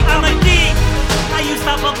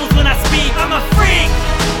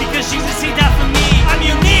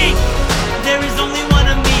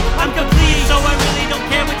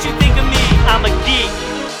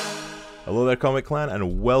Comic Clan,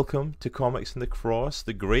 and welcome to Comics in the Cross,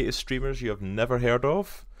 the greatest streamers you have never heard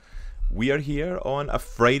of. We are here on a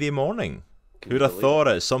Friday morning. Who'd have thought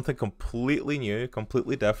it? Something completely new,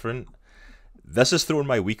 completely different. This has thrown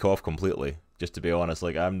my week off completely, just to be honest.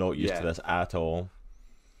 Like, I'm not used to this at all.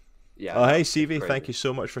 Yeah. Oh, hey, CV, thank you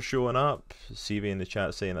so much for showing up. CV in the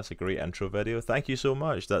chat saying that's a great intro video. Thank you so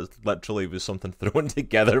much. That literally was something thrown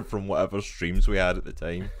together from whatever streams we had at the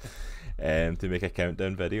time to make a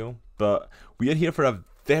countdown video. But we are here for a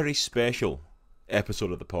very special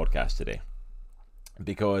episode of the podcast today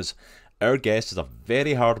because our guest is a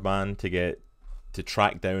very hard man to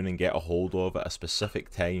track down and get a hold of at a specific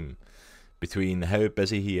time, between how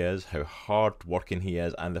busy he is, how hard working he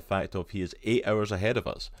is, and the fact of he is 8 hours ahead of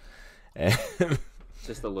us.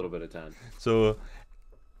 Just a little bit of time. So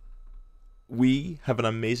we have an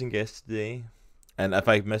amazing guest today, and if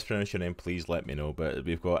I mispronounce your name, please let me know. But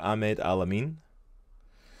we've got Ahmed Alamin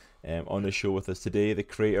on the show with us today, the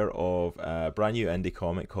creator of a brand new indie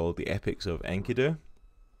comic called The Epics of Enkidu.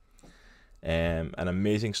 An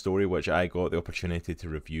amazing story which I got the opportunity to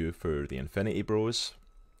review for the Infinity Bros.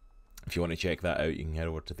 If you want to check that out, you can head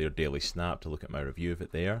over to their Daily Snap to look at my review of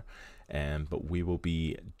it there. But we will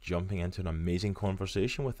be jumping into an amazing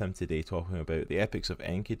conversation with him today, talking about the Epics of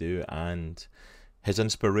Enkidu and his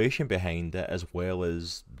inspiration behind it, as well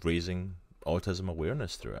as raising autism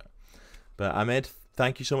awareness through it. But Ahmed,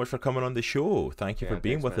 thank you so much for coming on the show. Thank you for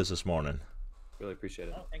being with us this morning. Really appreciate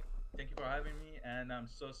it. Oh, thank you for having me, and I'm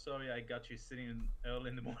so sorry I got you sitting early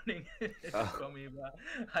in the morning for me. But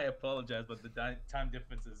I apologize, but the time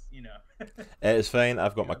difference is, It's fine.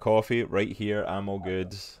 I've got my coffee right here. I'm all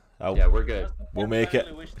good. Yeah, we're good. We'll make it. I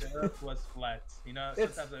really wish the Earth was flat.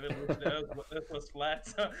 Sometimes I really wish the Earth was flat,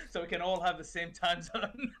 so we can all have the same time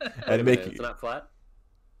zone. And It's not flat.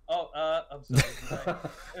 Oh, I'm sorry.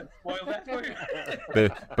 Did I spoil that for you?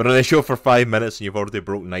 But on the show for 5 minutes and you've already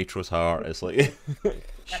broke Nitro's heart. It's like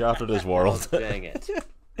shattered his world. Oh, dang it.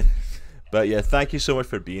 But yeah, thank you so much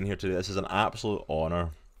for being here today. This is an absolute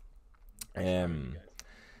honor. So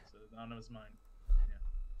the honor is mine.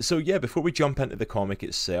 So yeah, before we jump into the comic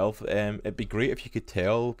itself, it'd be great if you could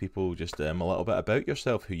tell people just a little bit about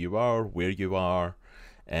yourself, who you are, where you are,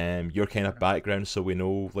 your kind of background, so we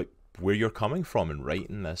know like where you're coming from in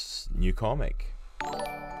writing this new comic.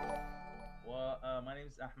 Well, my name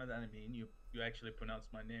is Ahmed Alamin. You actually pronounced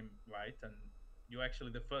my name right, and you're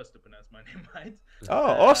actually the first to pronounce my name right.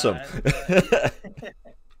 Oh, awesome!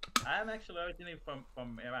 I'm actually originally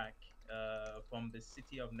from Iraq. From the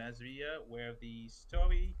city of Nasiriyah, where the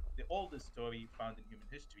oldest story found in human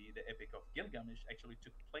history, the Epic of Gilgamesh, actually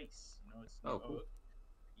took place. It's cool.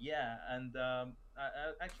 Yeah, and I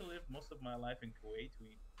actually lived most of my life in Kuwait.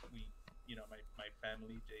 We my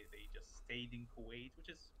family, they just stayed in Kuwait, which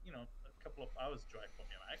is a couple of hours drive from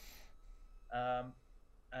Iraq.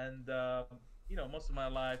 Most of my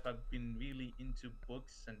life I've been really into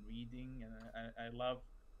books and reading, and I love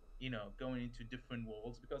going into different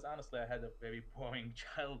worlds, because honestly I had a very boring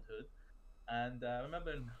childhood. And I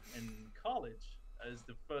remember in college, as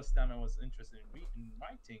the first time I was interested in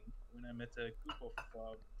writing, when I met a group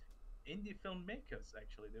of indie filmmakers.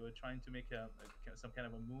 Actually, they were trying to make some kind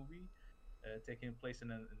of a movie taking place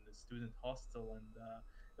in a student hostel, and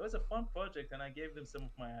it was a fun project, and I gave them some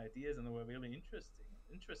of my ideas, and they were really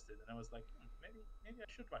interested, and I was like, maybe I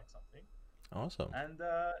should write something. Awesome. And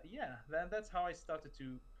then that's how I started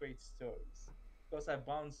to create stories. Because I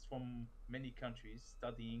bounced from many countries,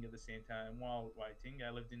 studying at the same time while writing. I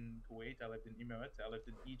lived in Kuwait, I lived in Emirates, I lived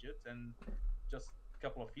in Egypt, and just a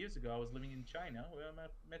couple of years ago I was living in China, where I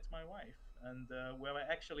met my wife, and where I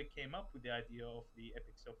actually came up with the idea of the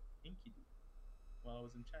Epics of Enkidu while I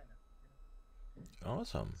was in China.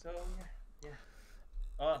 Awesome. So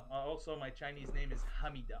yeah. Also, my Chinese name is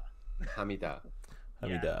Hamida. Hamida.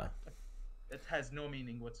 Hamida. It has no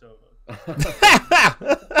meaning whatsoever.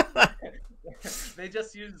 They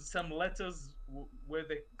just use some letters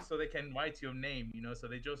so they can write your name, so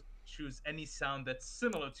they just choose any sound that's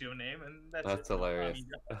similar to your name, and that's hilarious.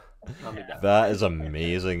 Yeah. That is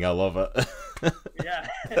amazing. I love it. Yeah.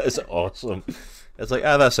 That's awesome. It's like,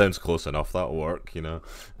 that sounds close enough. That'll work,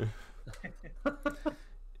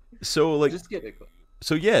 So like, just get it.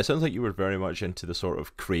 So yeah, it sounds like you were very much into the sort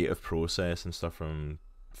of creative process and stuff from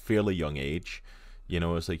fairly young age.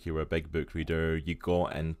 It's like you were a big book reader. You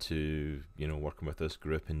got into, working with this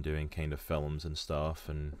group and doing kind of films and stuff.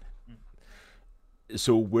 And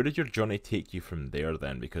so where did your journey take you from there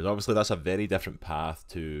then? Because obviously that's a very different path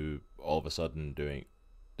to all of a sudden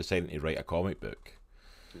deciding to write a comic book.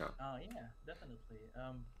 No. Yeah, definitely.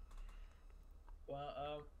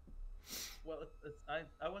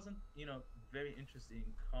 I wasn't, very interested in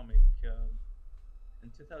comic in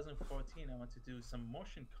 2014, I want to do some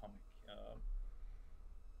motion comic,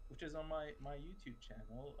 which is on my YouTube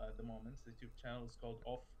channel at the moment. The YouTube channel is called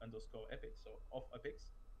off underscore epics, or off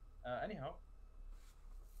epics. Anyhow,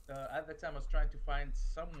 at the time, I was trying to find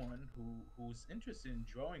someone who's interested in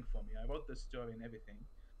drawing for me. I wrote the story and everything,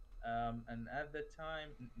 and at the time,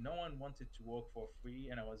 no one wanted to work for free,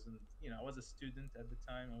 and I wasn't, I was a student at the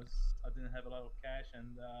time. I didn't have a lot of cash,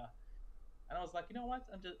 and I was like, you know what,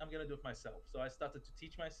 I'm gonna do it myself. So I started to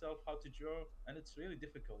teach myself how to draw, and it's really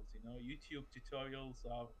difficult. YouTube tutorials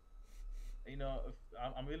are,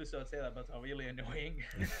 I'm really sorry to say that, but are really annoying.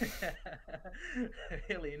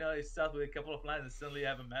 Really, you start with a couple of lines and suddenly you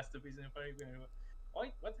have a masterpiece in front of you. And you're like,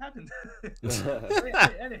 "Oi, what happened?"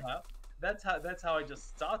 Anyhow, that's how I just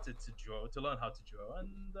started to draw, to learn how to draw,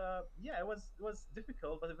 and yeah, it was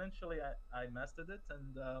difficult, but eventually I mastered it,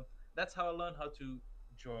 and that's how I learned how to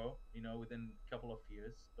draw. Within a couple of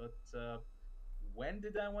years, but. When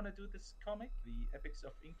did I want to do this comic, the Epics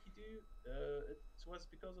of Enkidu? It was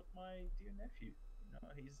because of my dear nephew.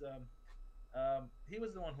 He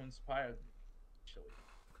was the one who inspired me. Actually,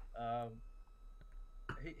 um,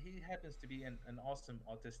 he happens to be an awesome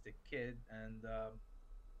autistic kid, and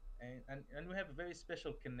we have a very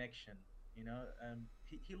special connection.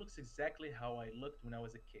 He looks exactly how I looked when I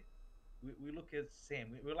was a kid. We look at the same.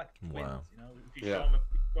 We're like twins. Wow. If you show Yeah. him a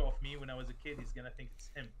picture of me when I was a kid, he's gonna think it's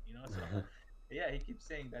him. So yeah, he keeps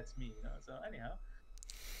saying that's me. So anyhow,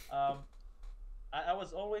 um, I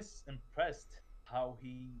was always impressed how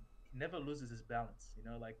he never loses his balance.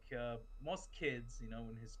 Like most kids,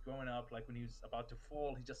 when he's growing up, like when he's about to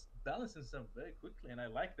fall, he just balances himself very quickly, and I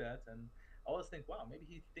like that. And I always think, wow, maybe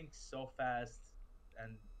he thinks so fast,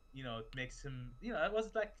 and it makes him. I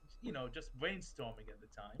was like, just brainstorming at the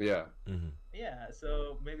time. Yeah. Hmm. Yeah,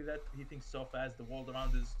 so maybe that he thinks so fast, the world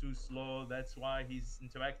around is too slow. That's why he's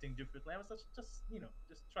interacting differently. I was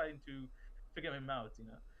just trying to figure him out.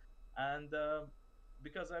 And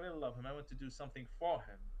because I really love him, I want to do something for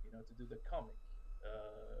him, to do the comic.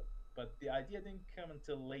 But the idea didn't come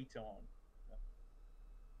until later on,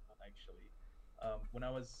 uh, actually. When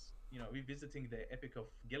I was, revisiting the Epic of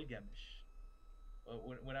Gilgamesh,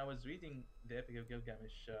 when I was reading the Epic of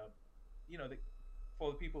Gilgamesh, you know, the,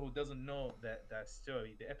 for the people who doesn't know that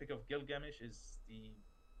story, the Epic of Gilgamesh is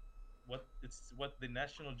what the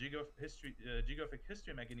National Geographic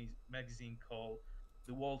History magazine called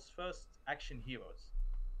the world's first action heroes,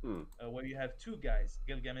 Hmm. where you have two guys,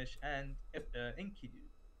 Gilgamesh and Enkidu.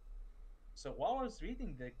 So while I was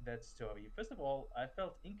reading that story, first of all, I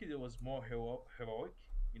felt Enkidu was more heroic,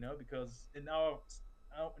 because in our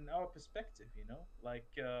perspective, like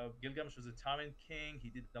Gilgamesh was a tyrant king. He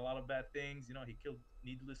did a lot of bad things. He killed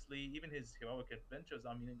needlessly. Even his heroic adventures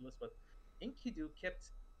are meaningless. But Enkidu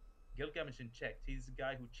kept Gilgamesh in check. He's the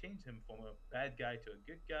guy who changed him from a bad guy to a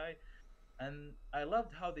good guy, and I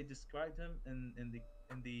loved how they described him in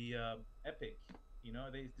the epic.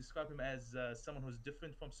 They describe him as someone who's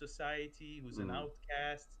different from society, who's an Hmm.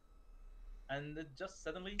 outcast, and it just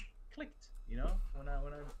suddenly clicked.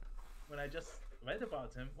 When I just read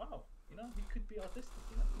about him, wow, he could be autistic,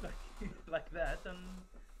 like that, and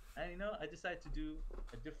I decided to do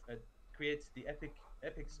create the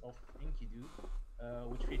epics of Enkidu,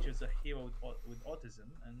 which features a hero with autism,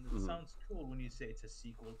 and it Hmm. sounds cool when you say it's a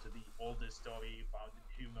sequel to the oldest story found in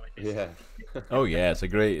human Yeah. history. Oh yeah, it's a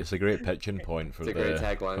great pitching point for It's a great the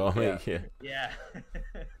tagline. comic. Yeah. Yeah.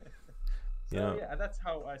 So Yeah. yeah, that's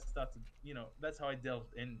how I started. That's how I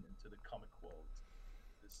delved into the comic world.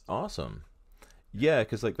 This story. Awesome. Yeah,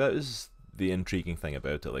 because like that is the intriguing thing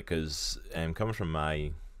about it. Like, because coming from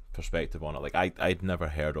my perspective on it, like I'd never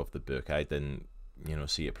heard of the book. I didn't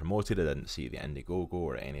see it promoted. I didn't see the Indiegogo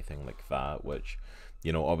or anything like that, which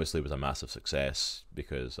obviously was a massive success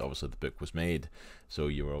because obviously the book was made, so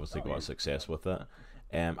you were obviously Oh got a yeah, success with it.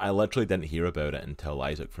 I literally didn't hear about it until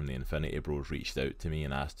Isaac from the Infinity Bros reached out to me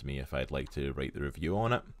and asked me if I'd like to write the review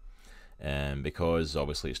on it. Because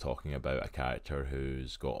obviously it's talking about a character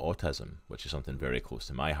who's got autism, which is something very close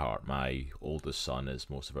to my heart. My oldest son, as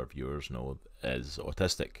most of our viewers know, is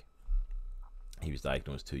autistic. He was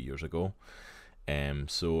diagnosed 2 years ago.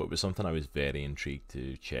 So it was something I was very intrigued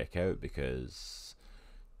to check out because,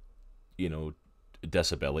 you know,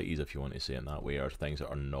 disabilities, if you want to say it that way, are things that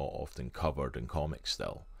are not often covered in comics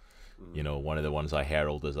still. Hmm. One of the ones I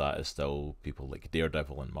herald as that is still people like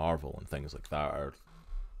Daredevil and Marvel and things like that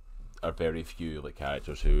are very few like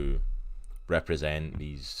characters who represent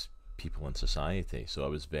these people in society. So I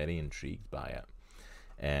was very intrigued by it,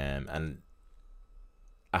 and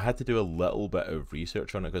I had to do a little bit of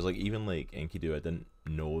research on it because like even like Enkidu, I didn't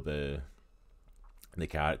know the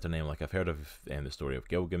character name. Like I've heard of the story of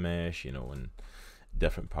Gilgamesh, and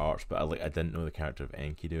different parts, but I didn't know the character of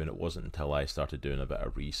Enkidu, and it wasn't until I started doing a bit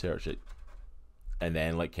of research, and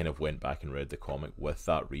then like kind of went back and read the comic with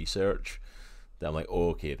that research, that I'm like, oh,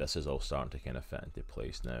 okay, this is all starting to kind of fit into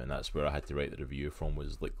place now, and that's where I had to write the review from,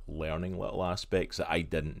 was like learning little aspects that I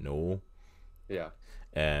didn't know. Yeah.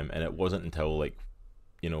 And it wasn't until like,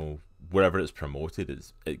 you know, wherever it's promoted,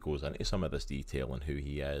 it goes into some of this detail and who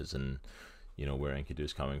he is, and you know where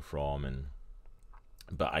Enkidu's coming from,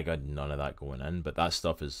 but I got none of that going in. But that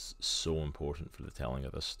stuff is so important for the telling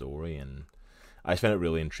of this story, and I found it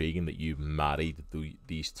really intriguing that you married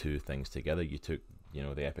these two things together. You took, you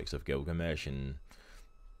know, the epics of Gilgamesh and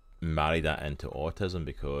married that into autism,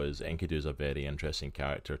 because Enkidu is a very interesting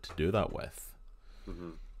character to do that with.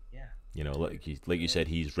 Mm-hmm. Yeah. You know, like you said,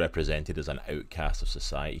 he's represented as an outcast of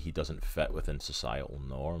society. He doesn't fit within societal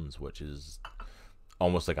norms, which is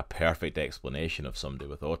almost like a perfect explanation of somebody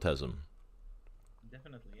with autism.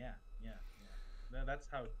 Definitely, yeah. That's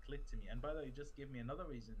how it clicked to me. And by the way, it just gave me another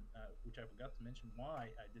reason, which I forgot to mention, why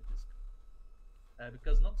I did this.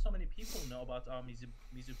 Because not so many people know about our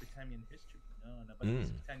Mesopotamian history, you know, and about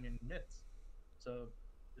Mesopotamian myths. So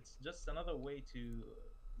it's just another way to,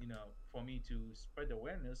 you know, for me to spread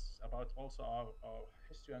awareness about also our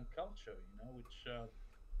history and culture, you know,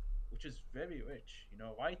 which is very rich. You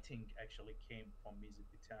know, writing actually came from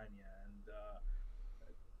Mesopotamia, and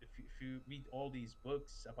if you read all these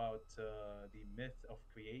books about the myth of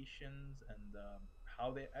creations, and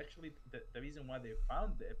how they actually, the reason why they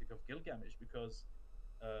found the Epic of Gilgamesh, because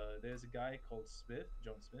there's a guy called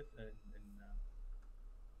John Smith,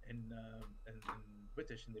 in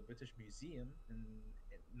British, in the British Museum in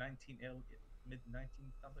 19 mid 19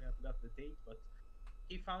 something, I forgot the date, but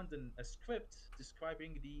he found a script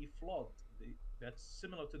describing the flood, that's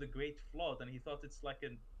similar to the Great Flood, and he thought it's like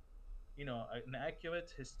an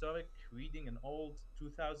accurate historic reading, an old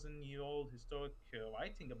 2,000-year-old historic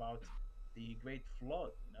writing about the Great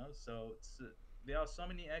Flood. You know, so there are so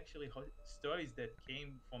many actually stories that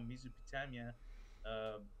came from Mesopotamia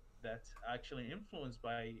that are actually influenced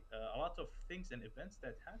by a lot of things and events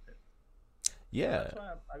that happened. Yeah. So that's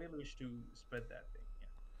why I really wish to spread that thing.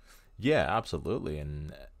 Yeah, absolutely,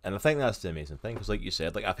 and I think that's the amazing thing, because like you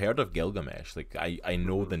said, like I've heard of Gilgamesh, like I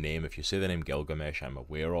know the name. If you say the name Gilgamesh, I'm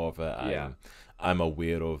aware of it. Yeah. I'm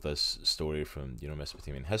aware of this story from, you know,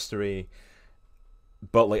 Mesopotamian history,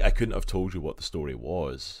 but like I couldn't have told you what the story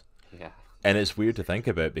was. Yeah. And it's weird to think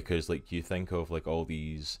about, because like you think of like all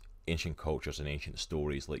these ancient cultures and ancient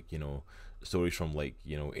stories, like, you know, stories from like,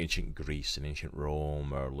 you know, ancient Greece and ancient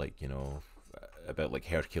Rome, or like, you know, about like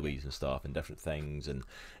Hercules and stuff and different things, and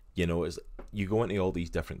you know, it's, you go into all these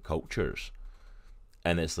different cultures,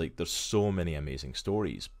 and it's like there's so many amazing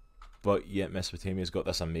stories, but yet Mesopotamia's got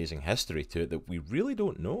this amazing history to it that we really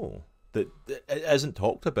don't know, that it isn't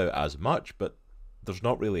talked about as much, but there's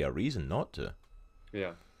not really a reason not to.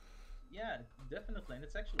 Yeah. Yeah, definitely, and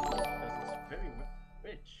it's actually because it's very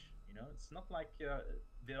rich. You know, it's not like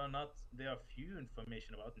there are few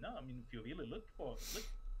information about. No, I mean, if you really look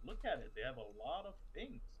at it, they have a lot of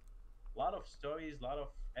things, a lot of stories, a lot of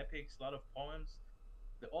epics, a lot of poems.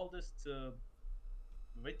 The oldest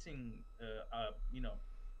written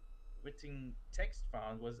written text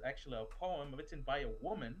found was actually a poem written by a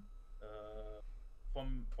woman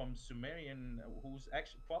from Sumerian, who's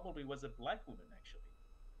actually probably was a black woman actually.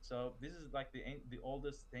 So this is like the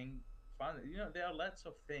oldest thing found. You know, there are lots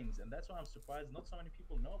of things, and that's why I'm surprised not so many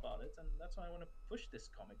people know about it, and that's why I want to push this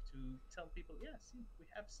comic to tell people, yeah, see, we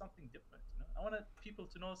have something different. You know, I want people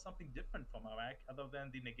to know something different from Iraq, other than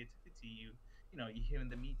the negativity you hear in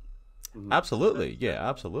the media. Mm-hmm. Absolutely, yeah,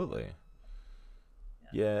 absolutely.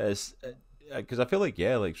 Yeah, it's because I feel like,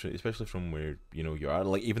 yeah, like especially from where, you know, you are,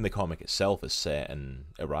 like even the comic itself is set in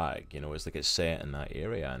Iraq. You know, it's like it's set in that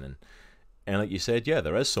area, and like you said, yeah,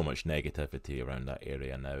 there is so much negativity around that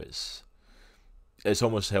area now. It's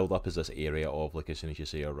almost held up as this area of, like, as soon as you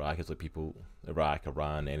say Iraq, it's like people, Iraq,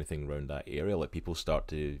 Iran, anything around that area, like people start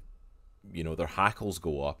to, you know, their hackles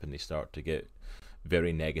go up and they start to get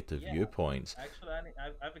very negative viewpoints. Actually,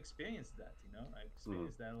 I've experienced that. You know, I've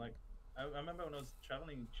experienced that. Like, I remember when I was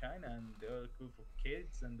traveling in China, and there were a group of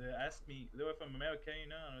kids, and they asked me, they were from America, you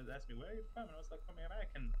know, and they asked me, where are you from? And I was like, from Iraq,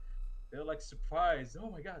 and they were like surprised.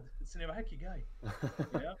 Oh my God, it's an Iraqi guy.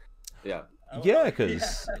 You know? Yeah. Yeah,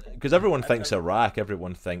 because everyone thinks Iraq,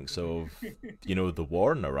 everyone thinks of, you know, the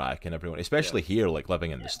war in Iraq, and everyone, especially here, like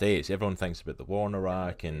living in the States, everyone thinks about the war in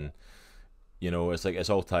Iraq, and you know, it's like it's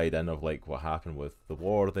all tied in of like what happened with the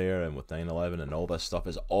war there and with 9/11 and all this stuff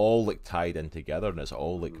is all like tied in together, and it's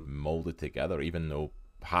all like molded together, even though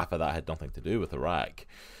half of that had nothing to do with Iraq.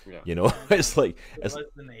 Yeah. You know, it's like It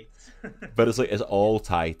resonates. but it's like it's all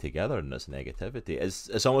tied together in this negativity.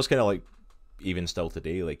 It's almost kind of like even still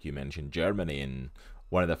today, like you mentioned Germany, and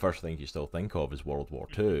one of the first things you still think of is World War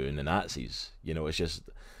II and the Nazis. You know, it's just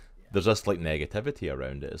there's just like negativity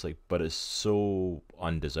around it. It's like, but it's so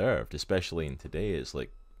undeserved, especially in today. It's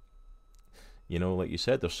like, you know, like you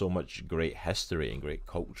said, there's so much great history and great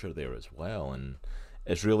culture there as well, and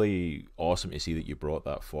it's really awesome to see that you brought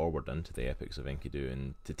that forward into the Epics of Enkidu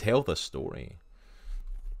and to tell this story.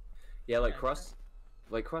 Yeah, like Cross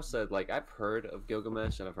said, like I've heard of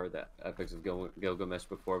Gilgamesh and I've heard that Epics of Gilgamesh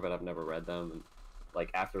before, but I've never read them. And like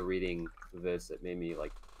after reading this, it made me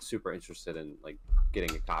like super interested in like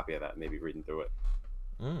getting a copy of that, and maybe reading through it.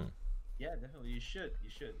 Mm. Yeah, definitely. You should. You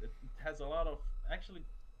should. It has a lot of actually.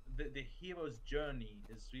 The hero's journey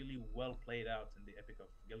is really well played out in the Epic of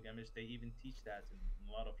Gilgamesh. They even teach that in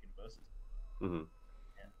a lot of universities. Mm-hmm.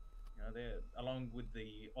 Yeah, you know, they along with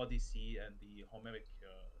the Odyssey and the Homeric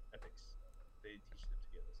epics, they teach them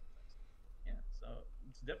together sometimes. Yeah, so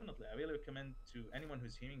it's definitely. I really recommend to anyone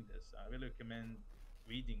who's hearing this. I really recommend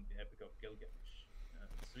reading the Epic of Gilgamesh.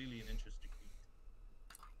 It's really an interesting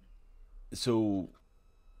read. So,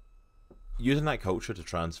 using that culture to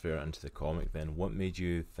transfer it into the comic, then what made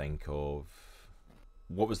you think of?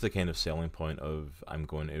 What was the kind of selling point of I'm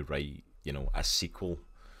going to write, you know, a sequel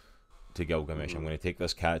to Gilgamesh? I'm going to take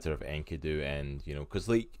this character of Enkidu and, you know, because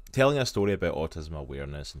like telling a story about autism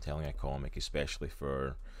awareness and telling a comic, especially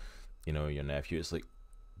for, you know, your nephew, it's like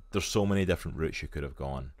there's so many different routes you could have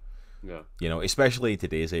gone. Yeah. You know, especially in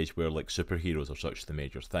today's age where like superheroes are such the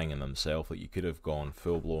major thing in themselves, like you could have gone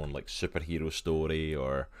full blown like superhero story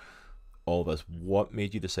or all this. What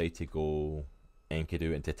made you decide to go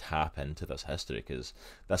Enkidu and to tap into this history? Because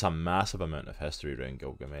that's a massive amount of history around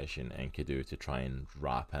Gilgamesh and Enkidu to try and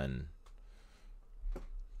wrap in.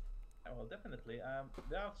 Well, definitely.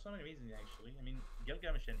 There are so many reasons actually. I mean,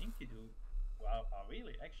 Gilgamesh and Enkidu are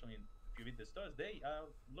really actually, if you read the stories, they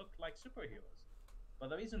look like superheroes. But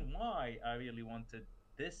the reason why I really wanted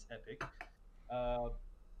this epic,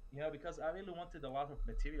 you know, because I really wanted a lot of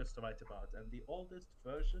materials to write about, and the oldest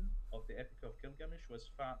version of the Epic of Gilgamesh was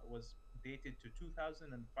dated to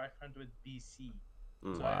 2500 BC.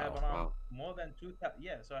 So I have around more than 2,000.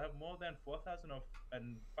 Yeah, so I have more than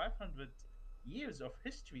 4,500 years of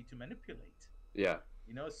history to manipulate. Yeah.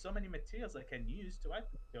 You know, so many materials I can use to write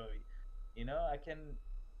the story. You know, I can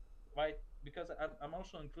write because I'm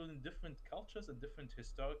also including different cultures and different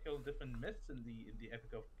myths in the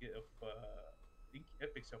Epic of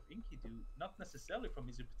Epics of Enkidu, not necessarily from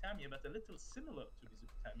Mesopotamia, but a little similar to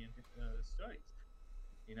Mesopotamian stories.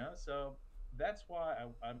 You know, so that's why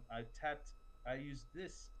I use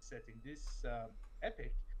this setting, this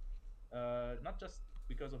epic, not just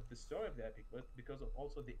because of the story of the epic, but because of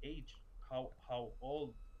also the age, how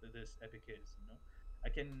old this epic is. You know, I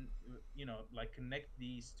can, you know, like connect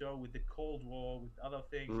the story with the Cold War, with other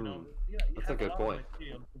things. You know, you that's have a good point.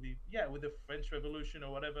 With the French Revolution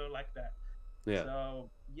or whatever like that. Yeah. So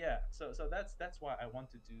yeah, so that's why I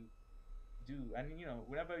wanted to do. And you know,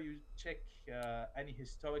 whenever you check any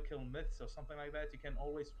historical myths or something like that, you can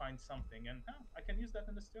always find something, and I can use that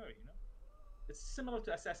in the story. You know, it's similar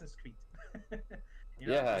to Assassin's Creed. You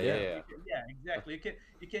know? Yeah, exactly.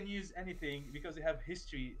 You can use anything because you have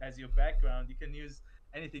history as your background. You can use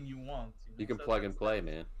anything you want. You know? You can plug and play,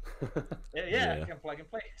 man. Yeah, I can plug and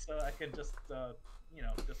play. So I can just you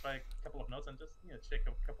know, just write a couple of notes and just, you know, check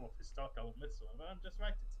a couple of historical myths or whatever and just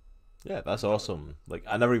write it. Yeah, that's awesome. Like,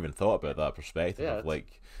 I never even thought about that perspective of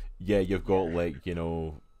like, yeah, you've got like, you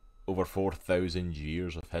know, over 4,000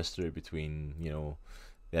 years of history between, you know,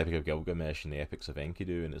 the Epic of Gilgamesh and the Epics of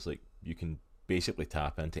Enkidu, and it's like you can basically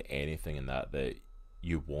tap into anything in that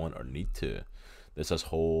you want or need to. There's this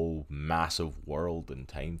whole massive world and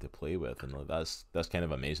time to play with, and like, that's kind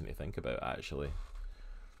of amazing to think about, actually.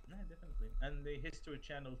 Yeah, definitely. And the History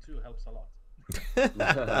Channel too helps a lot.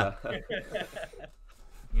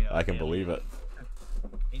 You know, I can believe it.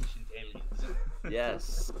 Ancient aliens.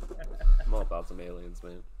 Yes. I'm all about some aliens,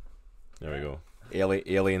 man. There we go.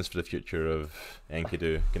 Aliens for the future of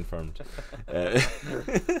Enkidu confirmed.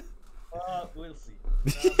 We'll see.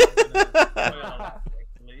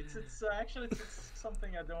 Actually, it's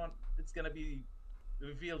something I don't want. It's gonna be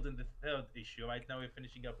revealed in the third issue. Right now, we're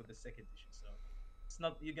finishing up with the second issue, so it's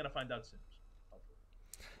not. You're gonna find out soon. Hopefully.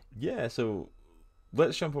 Yeah. So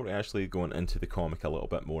let's jump over to actually going into the comic a little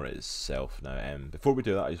bit more itself now. Before we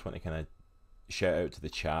do that, I just want to kind of shout out to the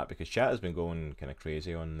chat, because chat has been going kind of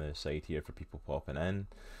crazy on the site here for people popping in.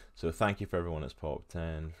 So thank you for everyone that's popped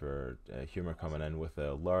in, for Humor coming in with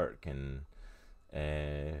a lurk, and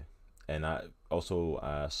and also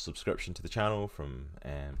a subscription to the channel from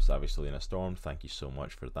Savage Selena Storm. Thank you so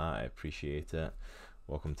much for that. I appreciate it.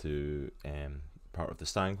 Welcome to part of the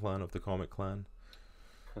Stan clan of the Comic Clan.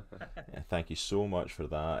 Yeah, thank you so much for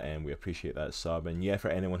that, and we appreciate that sub. And yeah, for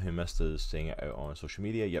anyone who missed us saying it out on social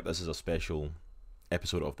media, yep, this is a special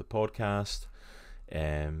episode of the podcast,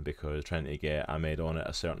 because trying to get Ahmed on at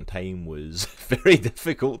a certain time was very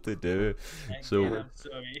difficult to do. So I'm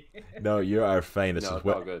sorry. no, you are fine. This No, is it's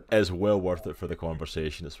all good. it's well worth it for the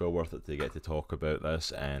conversation. It's well worth it to get to talk about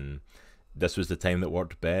this, and this was the time that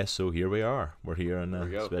worked best. So here we are. We're here on There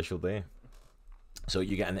we a go. special day. So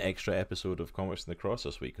you get an extra episode of Comics in the Cross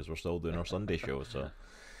this week because we're still doing our Sunday show. So,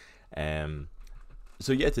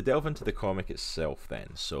 so yeah, to delve into the comic itself, then.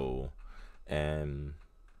 So,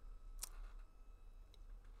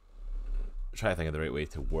 try to think of the right way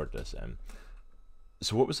to word this.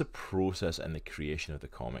 So what was the process and the creation of the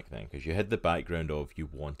comic then? Because you had the background of you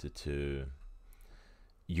wanted to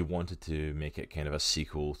make it kind of a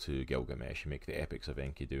sequel to Gilgamesh, make the Epics of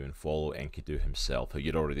Enkidu and follow Enkidu himself, who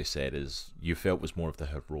you'd already said is you felt was more of the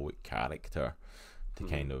heroic character to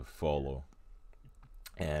kind of follow.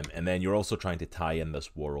 And then you're also trying to tie in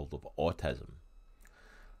this world of autism.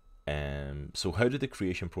 So how did the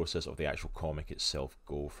creation process of the actual comic itself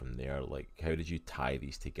go from there? Like, how did you tie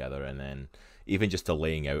these together? And then even just the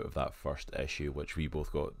laying out of that first issue, which we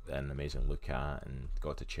both got an amazing look at and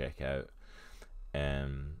got to check out.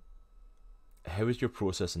 How was your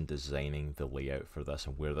process in designing the layout for this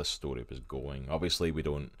and where this story was going? Obviously, we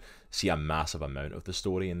don't see a massive amount of the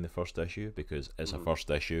story in the first issue because it's a first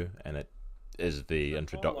issue and it is the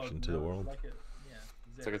introduction to the world.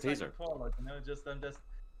 It's like a teaser. Like a prologue, I'm just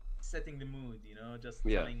setting the mood, just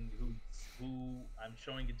Yeah. telling who I'm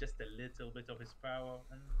showing it just a little bit of his power,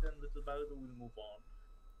 and then little by little we'll move on.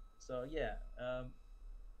 So yeah,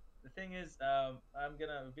 the thing is, I'm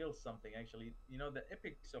gonna reveal something actually. The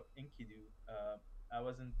Epics of Enkidu. I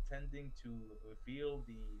was intending to reveal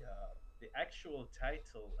the actual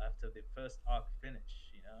title after the first arc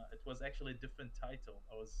finish. It was actually a different title.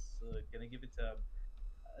 I was gonna give it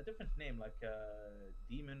a different name, like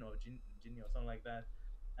Demon or Jinni or something like that.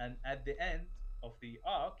 And at the end of the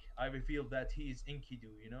arc, I revealed that he is Enkidu.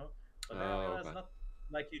 But then I realized okay. not.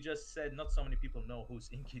 Like you just said, not so many people know who's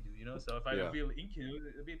Enkidu, So if I Yeah. reveal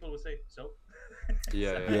Enkidu, people will say, so?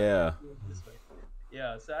 Yeah, So yeah. Yeah. I do it this way.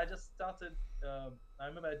 Yeah, so I just started. I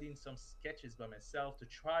remember doing some sketches by myself to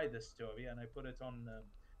try the story, and I put it on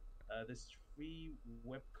this free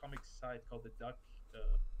web comic site called the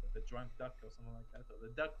Drunk Duck or something like that, or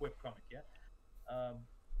the Duck web comic, yeah.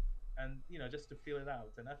 And just to feel it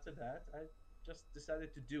out. And after that, I just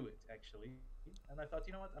decided to do it actually, and I thought,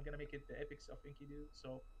 what, I'm gonna make it the Epics of Enkidu,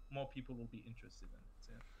 so more people will be interested in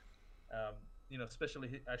it.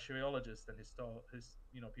 Especially archaeologists and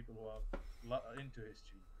people who are into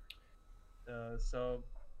history. So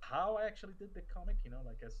how I actually did the comic,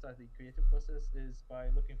 like I started the creative process is by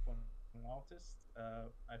looking for an artist.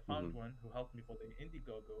 I found one who helped me for the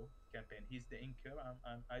Indiegogo campaign. He's the inker.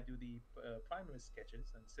 I do the primary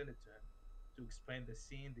sketches and send it to him to explain the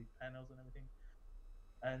scene, the panels, and everything.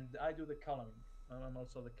 And I do the coloring. I'm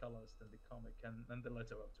also the colorist in the comic and the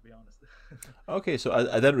letterer, to be honest. Okay, so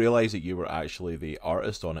I didn't realize that you were actually the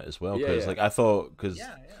artist on it as well. Because Yeah. like I thought, because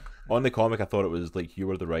Yeah. on the comic I thought it was like you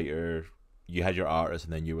were the writer, you had your artist,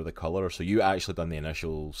 and then you were the colorer. So you actually done the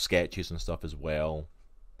initial sketches and stuff as well.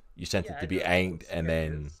 You sent it I to be did all the inked, and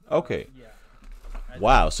then sketches, okay. Yeah.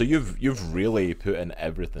 Wow, so you've really put in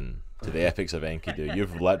everything to the Epics of Enkidu.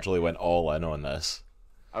 You've literally went all in on this.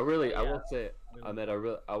 I will say, Really. Ahmed,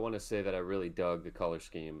 I want to say that I really dug the color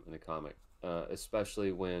scheme in the comic,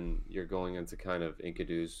 especially when you're going into kind of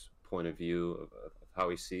Enkidu's point of view of how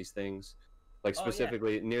he sees things, like Oh, yeah.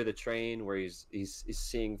 specifically near the train where he's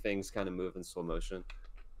seeing things kind of move in slow motion.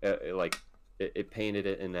 It painted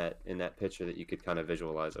it in that picture that you could kind of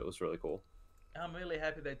visualize. It was really cool. I'm really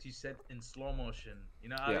happy that you said in slow motion.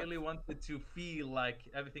 I Yeah. really wanted to feel like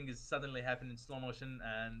everything is suddenly happening in slow motion,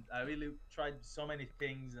 and I really tried so many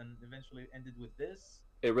things, and eventually ended with this.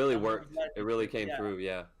 It really I'm really worked. glad It you really said- came yeah. through.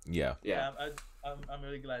 Yeah. Yeah. Yeah. I'm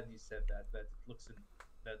really glad you said that. That it looks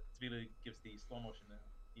that really gives the slow motion,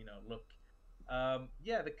 look.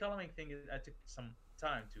 The coloring thing. I took some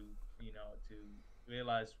time to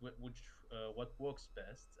realize what works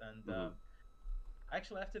best, and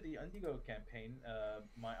actually after the Indigo campaign,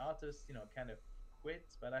 my artist kind of quit,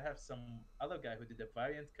 but I have some other guy who did a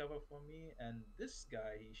variant cover for me, and this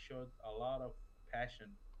guy, he showed a lot of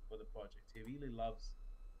passion for the project. He really loves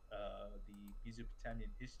the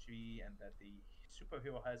Mesopotamian history and that the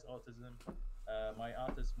superhero has autism. My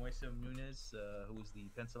artist Moiser Muniz, who is the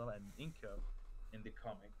penciler and inker in the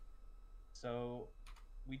comic, So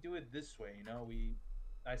we do it this way, you know.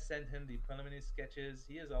 I send him the preliminary sketches.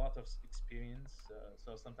 He has a lot of experience,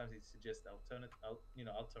 so sometimes he suggests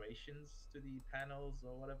alterations to the panels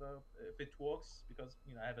or whatever if it works. Because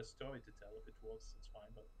I have a story to tell. If it works, it's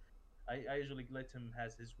fine. But I usually let him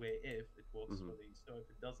has his way if it works Hmm. for the story. If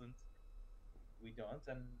it doesn't, we don't.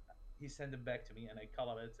 And he send them back to me, and I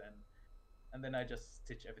color it, and then I just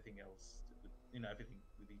stitch everything else, everything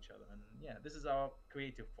with each other. And yeah, this is our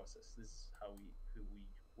creative process. This is how we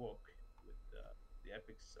work with the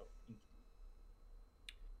epics of Enkidu.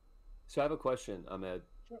 So I have a question, Ahmed,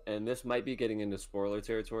 Sure. and this might be getting into spoiler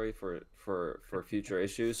territory for future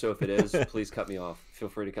issues. So if it is, please cut me off. Feel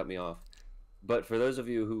free to cut me off. But for those of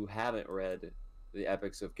you who haven't read the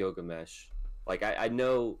Epics of Gilgamesh, like I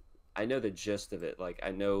know the gist of it. Like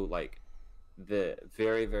I know like the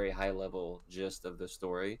very very high level gist of the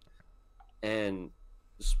story. And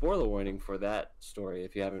spoiler warning for that story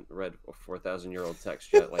if you haven't read a 4,000-year-old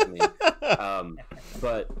text yet like me. Um,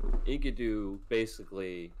 but Enkidu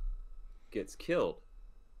basically gets killed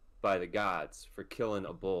by the gods for killing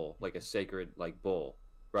a bull, like a sacred like bull,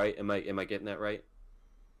 right? Am I getting that right?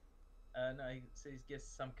 And I say he gets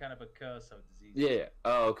some kind of a curse or disease. Yeah. Yeah.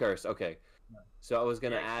 Oh, curse. Okay. No. So I was He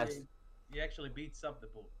gonna ask. actually beats up the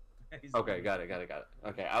bull. He's the Okay, one. got it.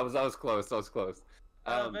 Okay, I was close. I was close.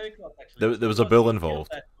 Very close actually. There was a Because bull he killed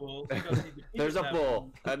involved. that bull, because he defeated There's a that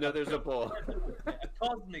bull. I know there's a bull. There's a bull. Yeah, a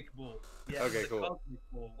cosmic bull. Yeah, Okay, it's a cool. cosmic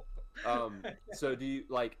bull. So do you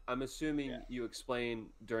like? I'm assuming Yeah. you explain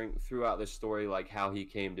throughout this story like how he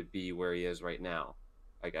came to be where he is right now.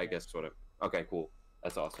 I guess sort of. Okay, cool.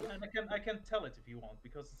 That's awesome. And I can tell it if you want,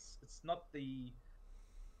 because it's not the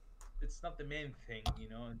main thing,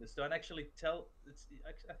 in the story. And actually tell it's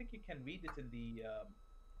I think you can read it in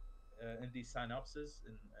the synopsis,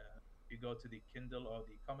 and if you go to the Kindle or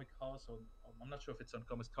the Comic House, or I'm not sure if it's on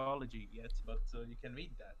Comixology yet, but you can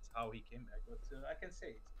read that how he came back. But I can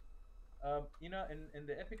say it. In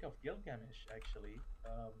the Epic of Gilgamesh, actually,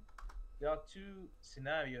 there are two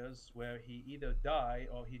scenarios where he either die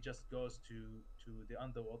or he just goes to the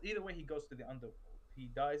underworld. Either way, he goes to the underworld. He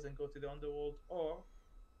dies and go to the underworld, or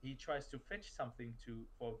he tries to fetch something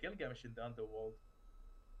for Gilgamesh in the underworld,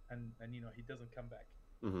 and he doesn't come back.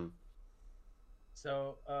 Mm-hmm.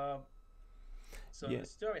 So in Yeah. the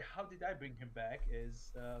story, how did I bring him back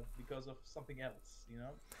is because of something else,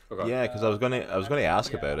 Okay. Yeah, because I was gonna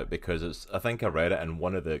ask Yeah. about it because I think I read it in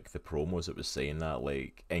one of the promos. It was saying that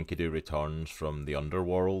like Enkidu returns from the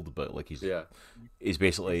underworld, but like Yeah. he's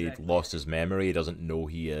basically Exactly. lost his memory. He doesn't know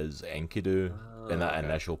he is Enkidu in that okay.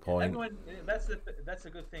 initial point. Everyone, that's a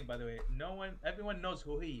good thing, by the way. Everyone knows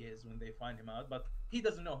who he is when they find him out, but he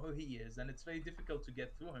doesn't know who he is, and it's very difficult to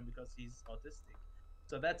get through him because he's autistic.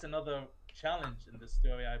 So that's another challenge in the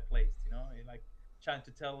story I placed. Like trying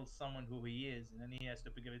to tell someone who he is, and then he has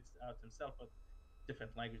to figure it out himself. But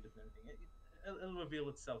different language, different thing. It'll reveal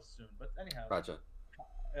itself soon. But anyhow, Gotcha.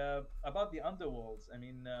 about the underworlds. I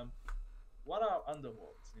mean, what are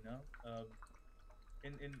underworlds?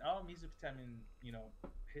 In our Mesopotamian,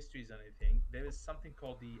 histories and everything, there is something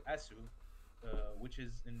called the Asu, which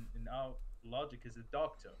is in our logic is a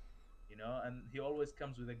doctor, and he always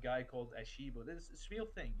comes with a guy called Ashiba. It's a real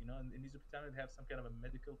thing, in Mesopotamia they have some kind of a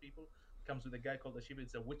medical people. Comes with a guy called Ashiba.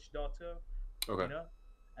 It's a witch doctor, Okay.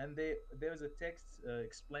 and there's a text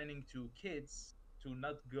explaining to kids to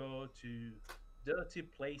not go to dirty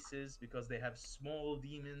places because they have small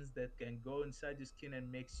demons that can go inside your skin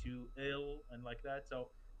and makes you ill and like that. So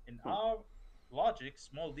in our logic,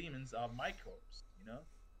 small demons are microbes.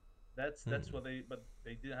 That's what but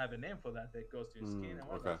they didn't have a name for that. That goes to your skin and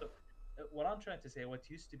whatnot. Okay. So what I'm trying to say, what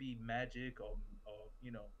used to be magic or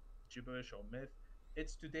gibberish or myth,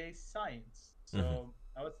 it's today's science. So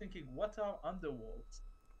I was thinking, what are underworlds?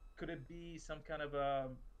 Could it be some kind of a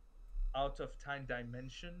out of time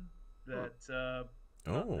dimension that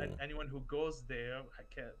Oh. anyone who goes there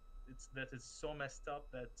it's so messed up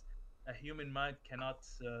that a human mind cannot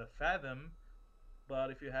fathom. But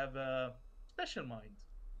if you have a special mind,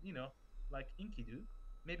 like Enkidu,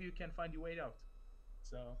 maybe you can find your way out.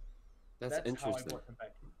 So That's how I interesting. brought him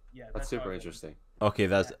back. Yeah, That's how I super brought him interesting. Okay, back.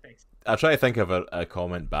 that's. Yeah, thanks. I try to think of a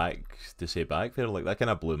comment back to say back there. Like that kind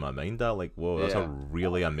of blew my mind. That like, whoa, that's a Yeah.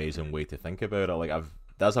 really amazing way to think about it. Like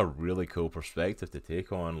that's a really cool perspective to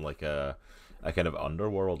take on like a kind of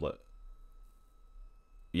underworld. Like,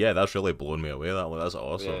 yeah, that's really blown me away. That's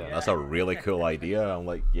awesome. Yeah. That's a really cool idea. I'm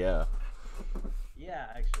like, yeah. Yeah,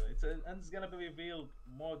 actually, and it's gonna be revealed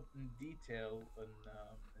more in detail in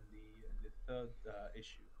the third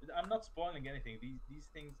issue. I'm not spoiling anything. These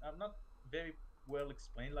things are not very well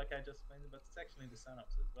explained, like I just explained, but it's actually in the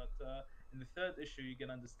synopsis. But in the third issue, you can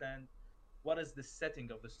understand what is the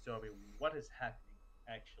setting of the story, what is happening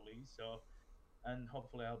actually. So, and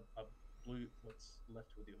hopefully I'll blew what's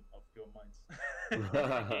left with you of your minds in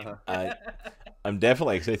the game. I I'm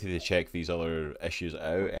definitely excited to check these other issues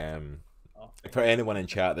out. Oh, thank For you. anyone in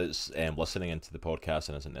chat that's listening into the podcast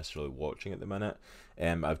and isn't necessarily watching at the minute,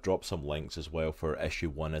 I've dropped some links as well for issue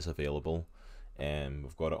 1 is available.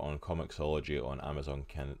 We've got it on Comixology, on Amazon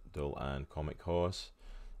Kindle, and Comic Cause.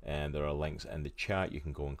 And there are links in the chat. You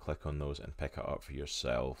can go and click on those and pick it up for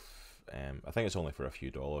yourself. I think it's only for a few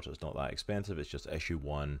dollars. It's not that expensive. It's just issue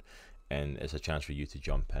 1, and it's a chance for you to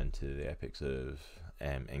jump into the epics of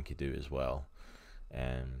Enkidu as well.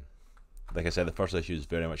 Like I said, the first issue is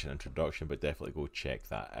very much an introduction, but definitely go check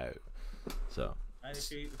that out. So And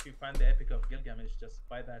if you find the Epic of Gilgamesh, just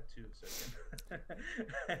buy that too. So you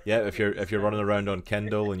can... yeah, if you're running around on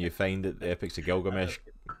Kindle and you find it, the Epics of Gilgamesh,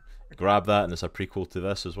 grab that, and it's a prequel to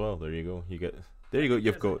this as well. There you go. There you go.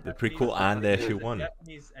 You've got the prequel and issue 1.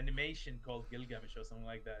 Japanese animation called Gilgamesh or something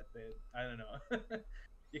like that. I don't know.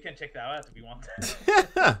 You can check that out if you want.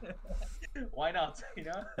 Why not? You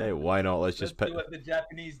know. Hey, why not? Let's just do pick. what the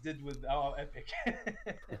Japanese did with our epic.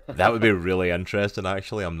 That would be really interesting.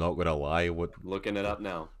 Actually, I'm not gonna lie. Looking it up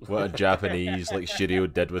now. What a Japanese like studio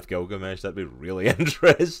did with Gilgamesh, that'd be really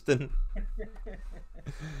interesting.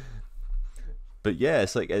 But yeah,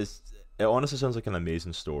 it honestly sounds like an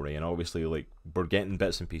amazing story, and obviously like we're getting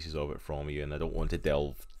bits and pieces of it from you, and I don't want to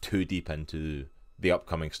delve too deep into the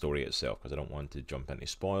upcoming story itself because I don't want to jump into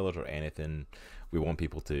spoilers or anything. We want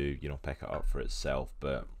people to pick it up for itself.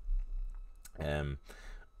 But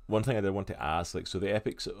one thing I did want to ask, like, so the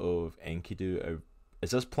Epics of Enkidu,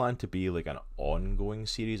 is this planned to be like an ongoing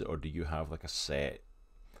series, or do you have like a set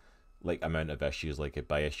like amount of issues, like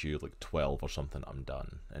by issue like 12 or something, I'm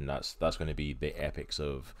done, and that's going to be the Epics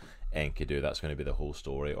of Enkidu, that's going to be the whole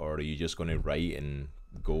story, or are you just going to write and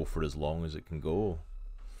go for as long as it can go?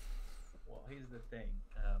 Well, here's the thing.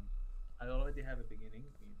 I already have a beginning.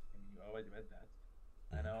 You already read that,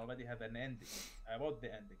 and I already have an ending. I wrote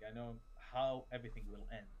the ending. I know how everything will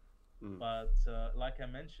end. But like I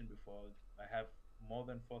mentioned before, I have more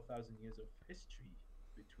than 4,000 years of history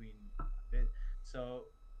between it. So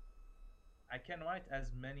I can write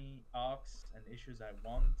as many arcs and issues I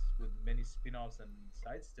want with many spin-offs and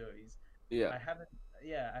side stories. Yeah. I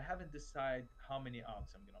haven't decided how many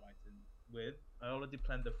arcs I'm gonna write in with. I already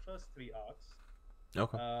planned the first 3 arcs.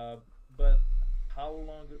 Okay. But how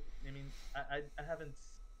long? I mean, I haven't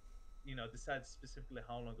decided specifically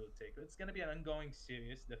how long it'll take. It's gonna be an ongoing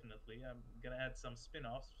series, definitely. I'm gonna add some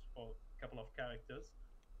spin-offs for a couple of characters.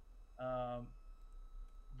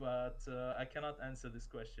 But I cannot answer this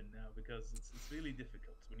question now because it's really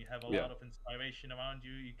difficult. When you have a lot of inspiration around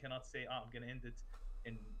you, you cannot say, "Oh, I'm gonna end it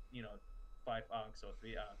in 5 arcs or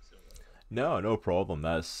 3 arcs or whatever." No problem.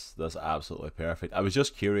 That's absolutely perfect. I was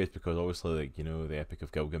just curious because obviously, like, the Epic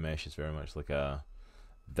of Gilgamesh is very much like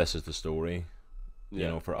this is the story,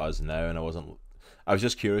 for us now, and I was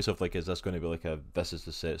just curious of like, is this going to be like this is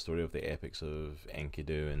the set story of the Epics of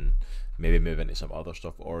Enkidu, and maybe move into some other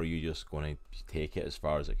stuff, or are you just going to take it as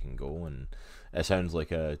far as it can go? And it sounds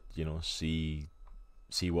like see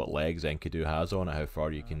what legs Enkidu has on it, how far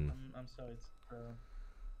you can. I'm sorry.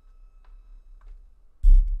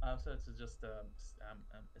 So it's just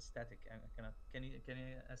static. I cannot. Can you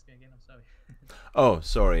ask me again? I'm sorry. Oh,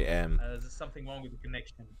 sorry. There's something wrong with the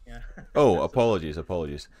connection. Yeah. Oh, apologies.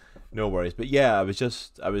 No worries. But yeah, I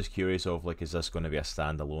was curious of like, is this going to be a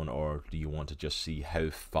standalone, or do you want to just see how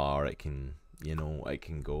far it can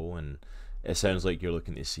go? And it sounds like you're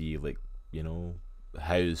looking to see like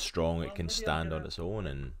how strong it can stand on its own,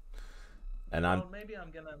 and maybe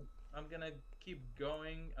I'm gonna keep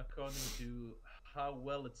going according to how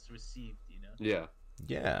well it's received, Yeah.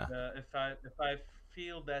 If I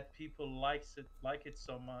feel that people like it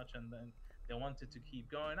so much and then they want it to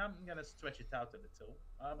keep going, I'm gonna stretch it out a little.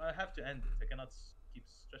 I have to end it. I cannot keep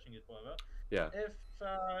stretching it forever. Yeah. If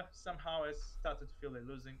somehow I started to feel they're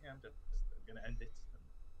losing, I'm gonna end it.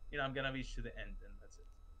 And, I'm gonna reach to the end, and that's it.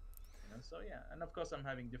 So yeah, and of course I'm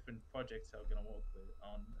having different projects I'm gonna work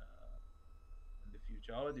on in the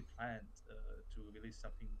future. I already planned to release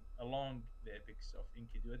something along the Epics of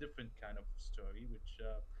Enkidu, a different kind of story, which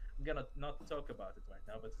I'm gonna not talk about it right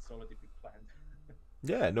now, but it's already been planned.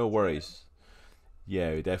 Yeah, no worries.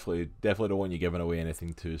 Yeah, we definitely don't want you giving away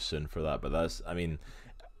anything too soon for that. But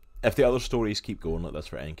if the other stories keep going like this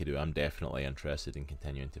for Enkidu, I'm definitely interested in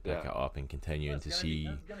continuing to pick it up and continuing to see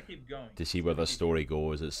where the story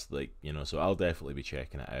goes. It's like so I'll definitely be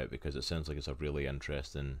checking it out because it sounds like it's a really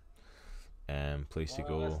interesting place to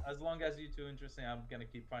Well, go. as long as you two interesting, I'm gonna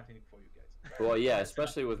keep fighting it for you guys. Well, yeah, That's enough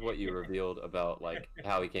especially for with what me. you revealed about like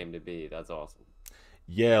how he came to be. That's awesome.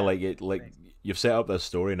 Yeah, Yeah, like it, like thanks. you've set up this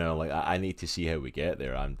story now. Like I need to see how we get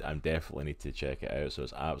there. I'm definitely need to check it out. So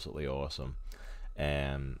it's absolutely awesome.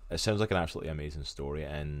 It sounds like an absolutely amazing story,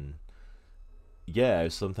 and yeah,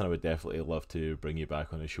 it's something I would definitely love to bring you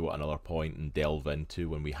back on the show at another point and delve into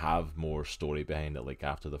when we have more story behind it, like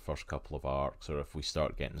after the first couple of arcs, or if we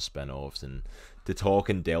start getting spin-offs, and to talk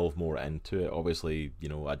and delve more into it. Obviously, you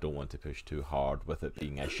know, I don't want to push too hard with it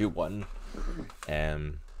being issue one.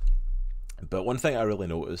 Um, but one thing I really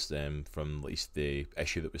noticed from at least the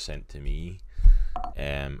issue that was sent to me,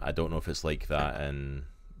 I don't know if it's like that in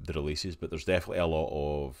the releases, but there's definitely a lot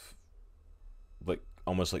of like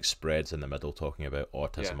almost like spreads in the middle talking about Yeah.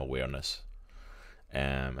 autism awareness,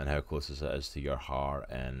 and how close it is to your heart,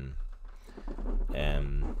 and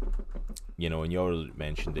um, you know, and you already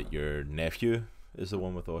mentioned that your nephew is the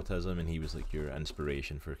one with autism, and he was like your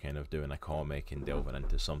inspiration for kind of doing a comic and delving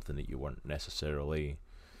into something that you weren't necessarily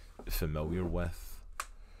familiar with.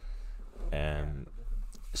 Yeah, Um, definitely.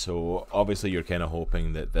 so obviously you're kind of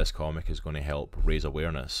hoping that this comic is going to help raise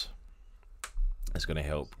awareness. It's going to Yes.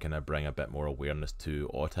 help kind of bring a bit more awareness to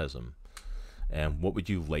autism. And what would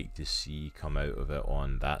you like to see come out of it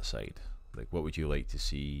on that side? Like, what would you like to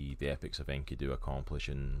see the Epics of Enkidu accomplish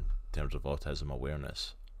in terms of autism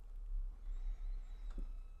awareness?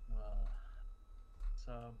 Uh,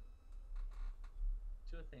 so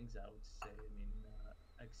two things I would say. I mean,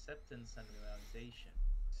 acceptance and realization.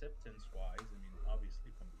 Acceptance wise, I mean,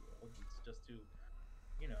 obviously from the world, it's just to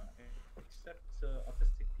accept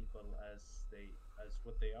autistic people as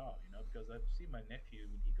what they are. Because I've seen my nephew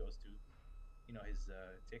when he goes to his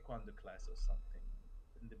taekwondo class or something.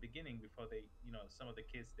 In the beginning, before some of the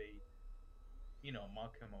kids they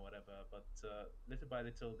mock him or whatever, but little by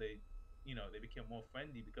little they became more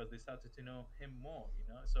friendly because they started to know him more.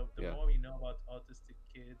 So the Yeah. more you know about autistic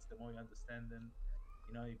kids, the more you understand them.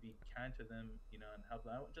 You be kind to them, and help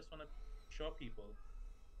them. I just want to show people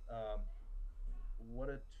um, what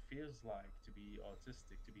it feels like to be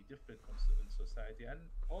autistic, to be different from in society, and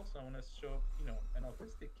also I want to show an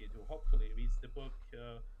autistic kid who hopefully reads the book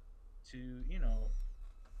to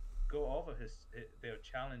go over their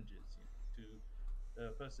challenges, to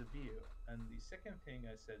persevere. And the second thing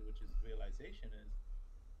I said, which is realization, is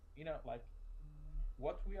like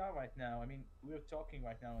what we are right now. I mean, we're talking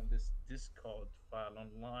right now in this Discord file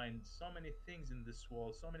online. So many things in this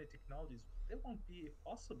world, so many technologies. They won't be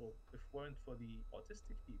possible if it weren't for the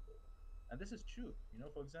autistic people. And this is true.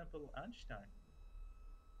 For example, Einstein.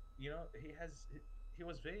 He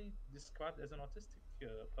was very described as an autistic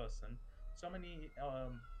person. So many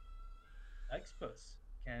experts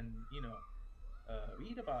can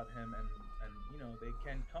read about him, and they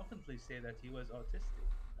can confidently say that he was autistic.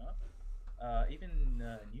 Even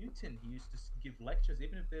Newton, he used to give lectures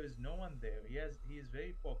even if there is no one there. He is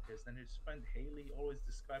very focused, and his friend Haley always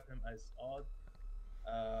described him as odd.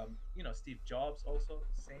 Steve Jobs also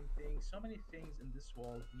same thing. So many things in this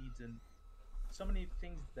world needs, and so many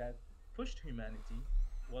things that pushed humanity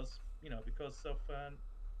was because of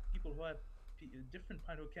people who have different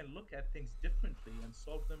point, who can look at things differently and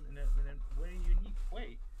solve them in a very unique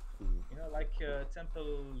way. Mhm. Like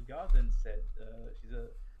Temple Garden said, she's a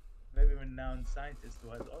very renowned scientist who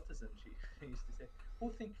has autism. She used to say,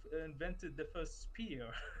 "Who think invented the first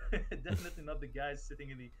spear? Definitely not the guys sitting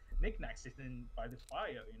in the knickknacks sitting by the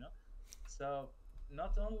fire." So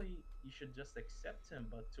not only you should just accept him,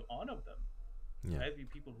 but to honor them. Yeah. Every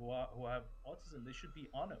people who have autism, they should be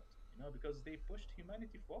honored. Because they pushed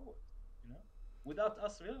humanity forward. You know, without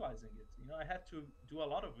us realizing it. I had to do a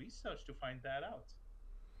lot of research to find that out.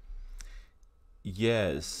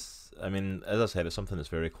 Yes, I mean, as I said, it's something that's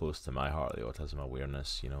very close to my heart, the autism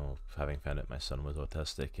awareness. You know, having found out my son was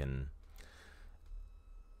autistic, and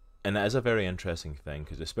it is a very interesting thing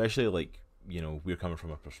because, especially like, you know, we're coming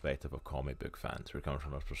from a perspective of comic book fans. We're coming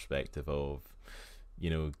from a perspective of, you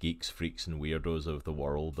know, geeks, freaks, and weirdos of the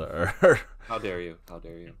world that are, How dare you? How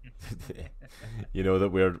dare you? you know, that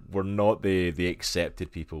we're not the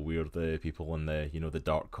accepted people. We're the people in the, you know, the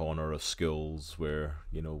dark corner of schools where,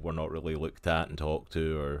 you know, we're not really looked at and talked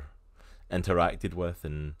to or interacted with,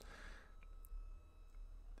 and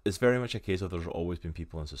it's very much a case of there's always been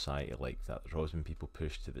people in society like that. There's always been people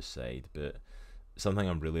pushed to the side, but something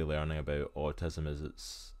I'm really learning about autism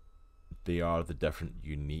is they are the different,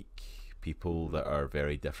 unique people that are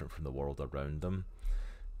very different from the world around them.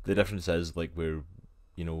 The difference is like where,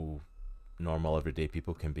 you know, normal everyday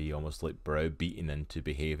people can be almost like browbeaten into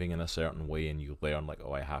behaving in a certain way, and you learn like,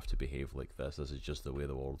 oh, I have to behave like this. This is just the way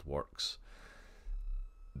the world works.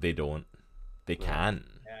 They don't. They Yeah. can't.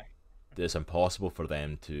 Yeah. It's impossible for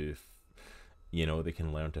them to, they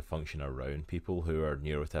can learn to function around people who are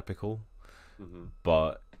neurotypical, Hmm.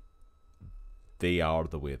 but they are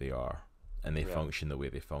the way they are, and they Yeah. function the way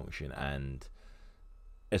they function, and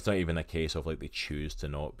it's not even a case of like they choose to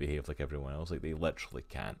not behave like everyone else. Like, they literally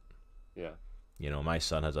can't. Yeah. My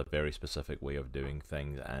son has a very specific way of doing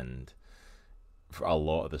things, and for a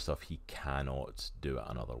lot of the stuff, he cannot do it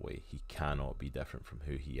another way. He cannot be different from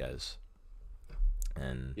who he is.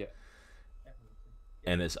 And Yeah.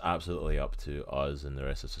 and it's absolutely up to us and the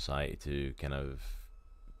rest of society to kind of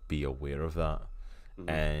be aware of that. Mhm.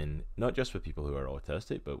 And not just with people who are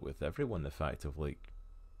autistic, but with everyone, the fact of like,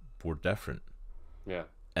 we're different, Yeah.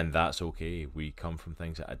 and that's okay. We come from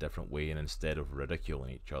things in a different way, and instead of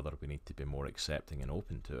ridiculing each other, we need to be more accepting and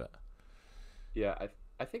open to it. Yeah.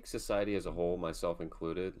 I think society as a whole, myself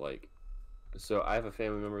included, like, so I have a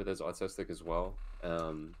family member that's autistic as well,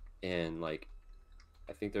 and like,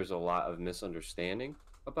 I think there's a lot of misunderstanding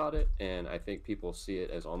about it, and I think people see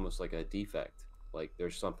it as almost like a defect, like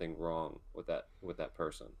there's something wrong with that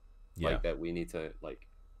person, Yeah. like that we need to like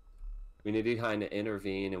we need to kind of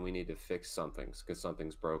intervene and we need to fix something because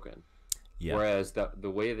something's broken. Yeah. Whereas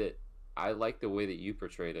the way that I like the way that you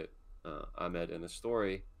portrayed it, Ahmed, in the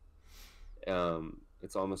story,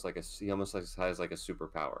 it's almost like he almost like has like a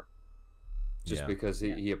superpower, just Yeah. because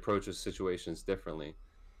he approaches situations differently.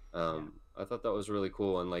 I thought that was really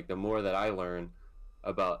cool, and like the more that I learn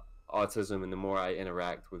about autism and the more I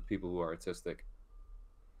interact with people who are autistic,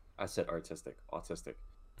 I said autistic.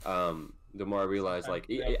 The more I realize like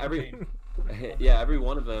every every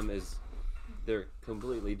one of them they're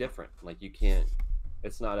completely different. Like, you can't,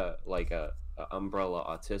 it's not a umbrella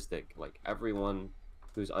autistic. Like, everyone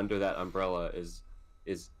who's under that umbrella is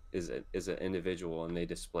an individual, and they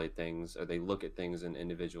display things or they look at things in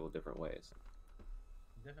individual different ways.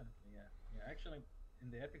 Definitely, yeah. Yeah, actually,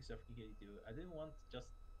 in the epics of Igeritu, I didn't want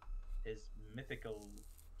just his mythical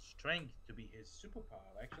strength to be his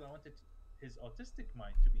superpower. Actually, I wanted his autistic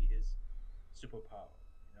mind to be his superpower.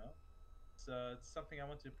 You know, so it's something I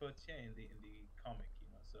want to put in the comic.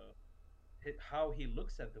 So how he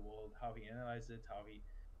looks at the world, how he analyzes it, how he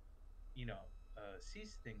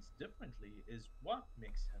sees things differently is what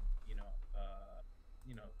makes him you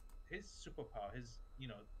know his superpower, his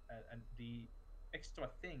and the extra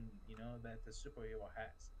thing that a superhero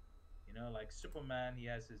has. Like Superman, he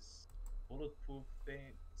has his bulletproof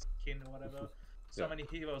thing, skin, or whatever. So Yeah. many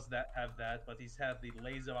heroes that have that, but he's had the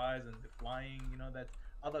laser eyes and the flying. That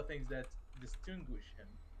other things that distinguish him.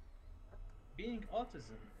 Being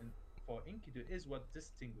autism for Enkidu is what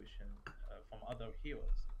distinguishes him from other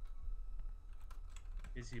heroes.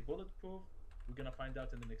 Is he bulletproof? We're gonna find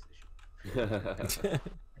out in the next issue.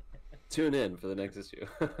 Tune in for the next issue.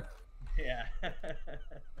 Yeah.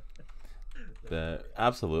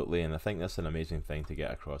 Absolutely, and I think that's an amazing thing to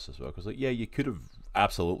get across as well. Because like, yeah, you could have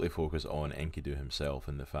absolutely focused on Enkidu himself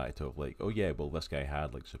and the fact of like, oh yeah, well this guy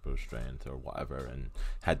had like super strength or whatever, and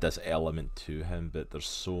had this element to him. But there's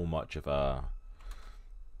so much of a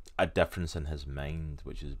difference in his mind,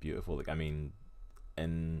 which is beautiful. Like, I mean,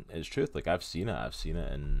 in its truth, like I've seen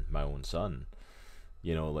it in my own son.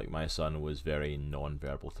 Like my son was very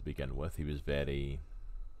non-verbal to begin with. He was very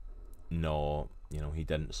no, he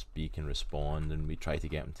didn't speak and respond, and we tried to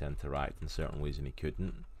get him to interact in certain ways and he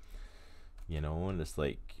couldn't, and it's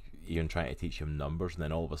like even trying to teach him numbers, and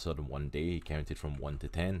then all of a sudden one day he counted from 1 to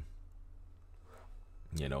 10,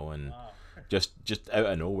 and Wow. just out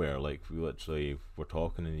of nowhere, like we literally were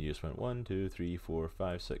talking and he just went 1, 2, 3, 4,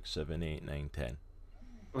 5, 6, 7, 8, 9, 10.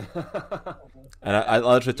 And I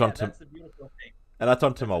literally turned to That's the beautiful thing. And I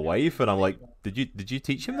turned to my That's the wife beautiful and I'm like, thing. did you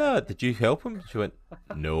teach him that? Did you help him? She went,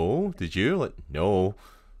 no. Did you? Like, no.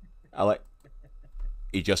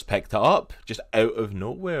 He just picked it up, just out of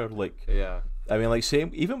nowhere. Like, Yeah. I mean, like,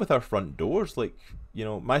 same, even with our front doors, like,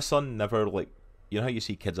 my son never, like, how you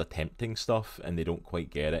see kids attempting stuff and they don't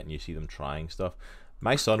quite get it and you see them trying stuff?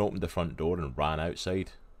 My son opened the front door and ran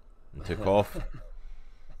outside and took off.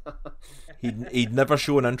 He'd never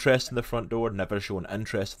shown interest in the front door, never shown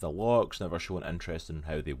interest in the locks, never shown interest in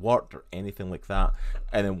how they worked or anything like that.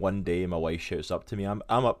 And then one day my wife shouts up to me, I'm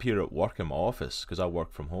up here at work in my office because I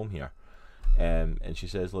work from home here, and she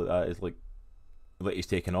says, look, that is like he's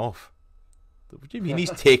taken off. What do you mean he's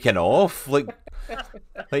taken off? Like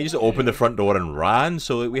he just opened the front door and ran.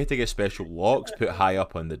 So like, we had to get special locks put high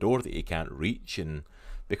up on the door that he can't reach, and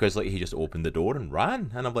because like he just opened the door and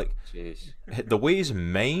ran, and I'm like, Jeez. the way his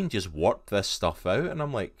mind just worked this stuff out, and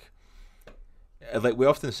I'm like we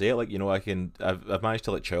often say it, like, I've managed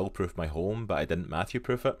to like childproof my home, but I didn't Matthew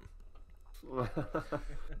proof it.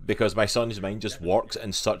 because my son's mind just Definitely. works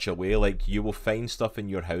in such a way, like you will find stuff in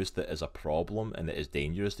your house that is a problem and that is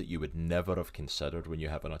dangerous that you would never have considered when you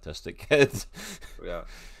have an autistic kid, Yeah.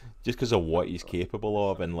 just because of what he's capable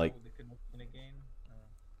of. And like, Oh, the connection again.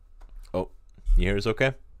 oh, you hear us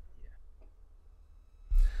okay?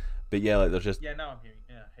 But yeah, like there's just Yeah, now I'm hearing.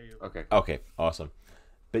 Yeah, I hear you. Okay. okay, awesome.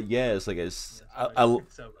 But yeah, it's like it's Yeah, sorry.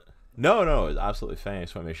 So, no, it's absolutely fine. I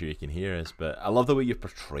just want to make sure you can hear us. But I love the way you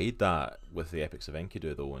portrayed that with the Epics of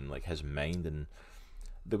Enkidu, though, and like his mind and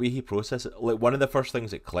the way he processes it. Like one of the first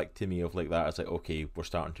things that clicked to me of like that is like, okay, we're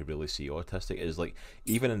starting to really see autistic. Is like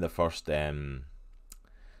even in the first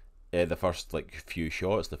like few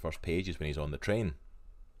shots, the first pages when he's on the train,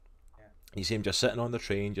 yeah. you see him just sitting on the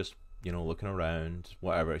train, just looking around,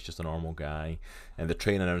 whatever. It's just a normal guy, and the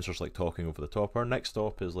train announcer's like talking over the top. Our next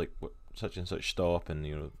stop is like such and such stop,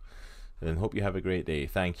 and and hope you have a great day.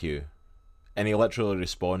 Thank you. And he literally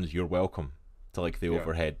responds, "You're welcome," to like the Yeah.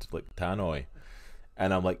 overhead like tannoy,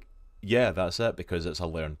 and I'm like, yeah, that's it, because it's a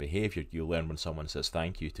learned behavior. You learn when someone says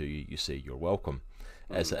thank you to you, you say you're welcome.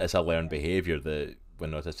 It's a learned behavior that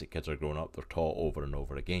when autistic kids are growing up, they're taught over and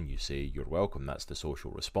over again. You say you're welcome. That's the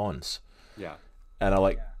social response. Yeah. And I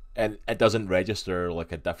like, Yeah. and it doesn't register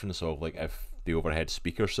like a difference of like if the overhead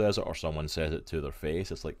speaker says it or someone says it to their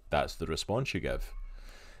face. It's like that's the response you give.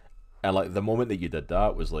 And like the moment that you did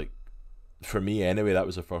that was like, for me anyway, that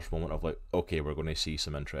was the first moment of like, okay, we're going to see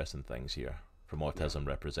some interesting things here from autism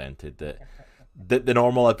represented that the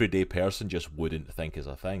normal everyday person just wouldn't think is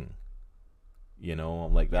a thing.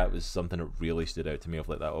 Like that was something that really stood out to me of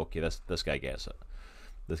like that. Okay, this guy gets it.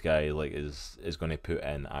 This guy like is going to put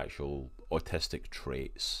in actual autistic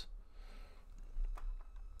traits.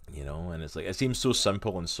 And it's like it seems so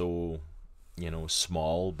simple and so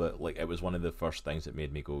small, but like it was one of the first things that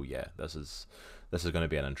made me go, yeah, this is going to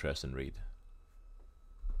be an interesting read.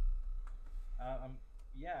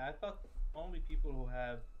 Yeah, I thought only people who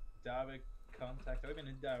have direct contact or even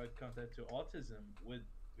indirect contact to autism would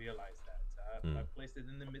realize that. I placed it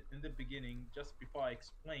in the beginning, just before I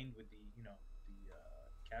explained with the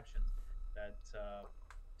captions that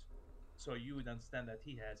so you would understand that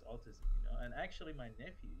he has autism. And actually, my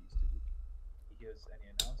nephew used to do. He hears any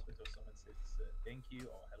announcement or someone says thank you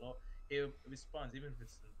or hello, he responds even if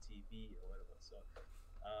it's on TV or whatever. So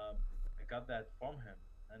I got that from him.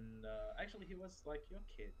 And actually, he was like your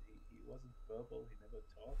kid. He wasn't verbal. He never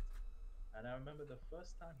talked. And I remember the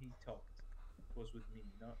first time he talked was with me.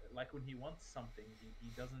 Like when he wants something,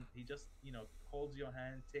 he doesn't. He just holds your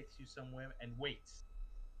hand, takes you somewhere, and waits.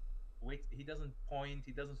 Wait. He doesn't point.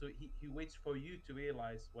 He doesn't. So he waits for you to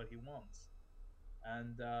realize what he wants.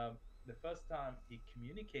 And the first time he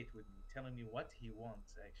communicated with me, telling me what he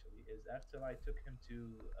wants, actually, is after I took him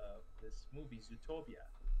to this movie Zootopia.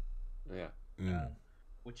 Yeah.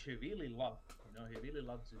 Which he really loved. He really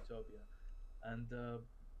loved Zootopia. And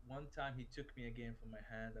one time he took me again from my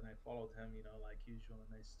hand, and I followed him, like usual.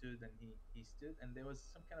 And I stood, and he stood, and there was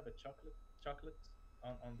some kind of a chocolate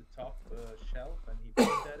on the top shelf, and he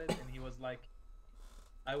pointed at it, and he was like,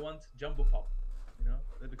 "I want Jumbo Pop,"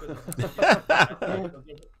 because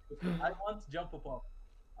I want Jumbo Pop.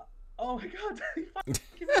 Oh my God!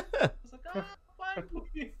 I was like,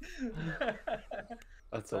 finally.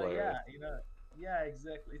 That's So hilarious. yeah, yeah,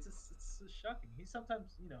 exactly. It's so shocking. He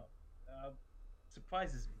sometimes,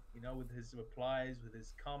 surprises me, with his replies, with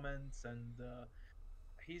his comments, and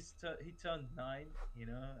he turned 9,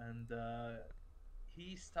 and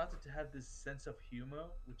he started to have this sense of humor,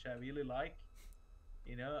 which I really like.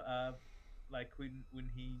 Like when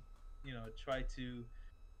he, tried to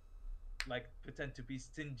like pretend to be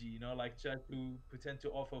stingy, like try to pretend to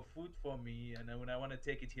offer food for me, and then when I want to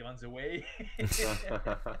take it, he runs away.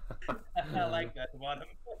 I like that about him.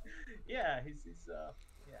 Yeah, he's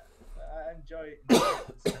yeah. I enjoy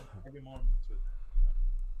spend every moment with him,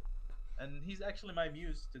 and he's actually my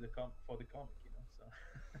muse to for the comic, So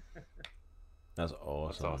That's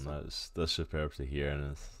awesome. awesome. That's superb to hear,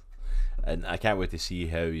 and I can't wait to see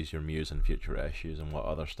how he's your muse in future issues and what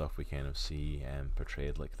other stuff we kind of see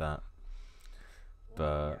portrayed like that.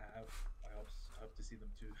 But yeah, I hope to see them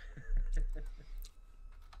too.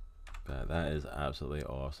 but that is absolutely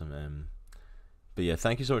awesome. But yeah,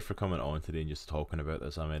 thank you so much for coming on today and just talking about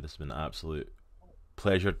this. I mean, it's been an absolute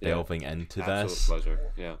pleasure Yeah. delving into Absolute this. pleasure.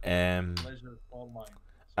 Yeah. Pleasure all mine.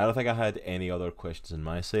 I don't think I had any other questions on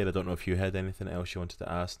my side. I don't know if you had anything else you wanted to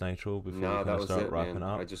ask, Nitro, before we No, kind that of was start it, wrapping man.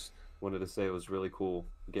 up. I just wanted to say it was really cool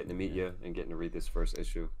getting to meet you and getting to read this first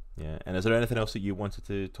issue. Yeah, and is there anything else that you wanted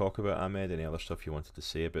to talk about, Ahmed? Any other stuff you wanted to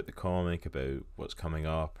say about the comic, about what's coming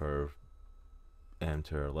up, or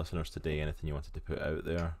to our listeners today? Anything you wanted to put out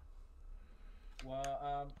there?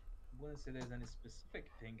 Well, wouldn't say there's any specific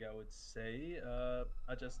thing I would say.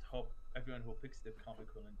 I just hope everyone who picks the comic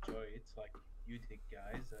will enjoy it, like you did,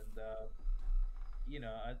 guys. And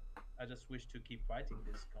I just wish to keep writing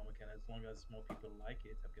this comic, and as long as more people like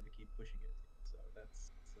it, I'm gonna keep pushing it. So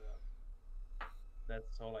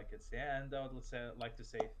that's all I could say. And I would like to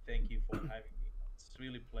say thank you for having me. It's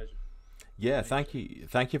really a pleasure. Yeah, Really thank pleasure. you,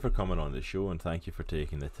 thank you for coming on the show, and thank you for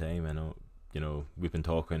taking the time. I know, we've been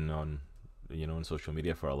talking on, on social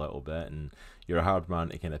media for a little bit, and you're a hard man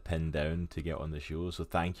to kind of pin down to get on the show. So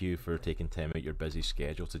thank you for taking time out your busy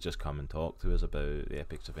schedule to just come and talk to us about the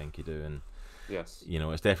Epics of Enkidu. And Yes.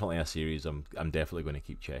 it's definitely a series I'm definitely going to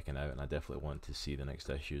keep checking out, and I definitely want to see the next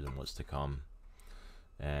issues and what's to come.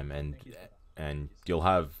 And Thank you so much. and Thank you so you'll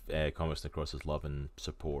have Comics Across's love and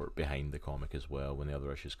support behind the comic as well. When the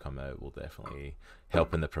other issues come out, we'll definitely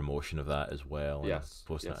help in the promotion of that as well, and Yes.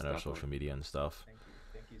 post Yes, it on our definitely. social media and stuff.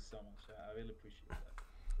 Thank you so much. I really appreciate that.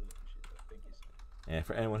 Really appreciate that. Thank you so much.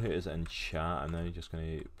 For anyone who is in chat, I'm now just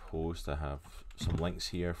going to post. I have some links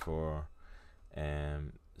here for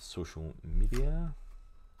social media.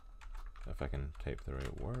 If I can type the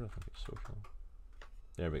right word, I think it's social.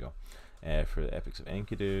 There we go. For the Epics of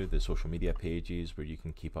Enkidu, the social media pages where you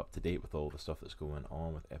can keep up to date with all the stuff that's going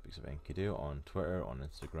on with Epics of Enkidu on Twitter, on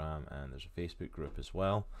Instagram, and there's a Facebook group as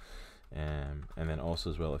well. And then also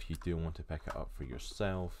as well, if you do want to pick it up for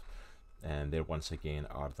yourself, and there once again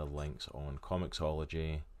are the links on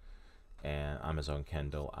Comixology, and Amazon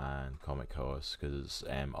Kindle, and Comic House, because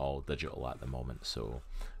it's all digital at the moment. So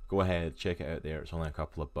go ahead, check it out there. It's only a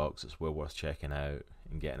couple of bucks. It's well worth checking out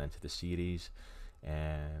and getting into the series.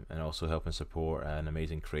 And also helping support an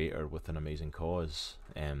amazing creator with an amazing cause,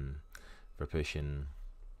 for pushing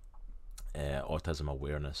autism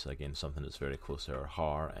awareness. Again, something that's very close to our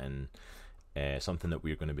heart, and something that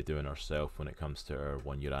we're going to be doing ourselves when it comes to our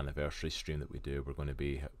 1 year anniversary stream that we do. We're going to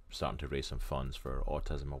be starting to raise some funds for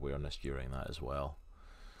autism awareness during that as well.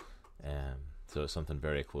 So it's something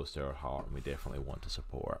very close to our heart, and we definitely want to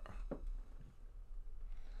support. And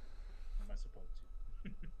my support too.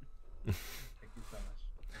 Thank you so much.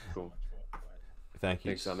 Thank you so Cool. much for it. Thank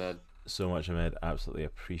you Thanks, Ahmed. so much, Ahmed. Absolutely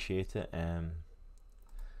appreciate it.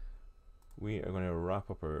 We are going to wrap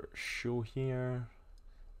up our show here.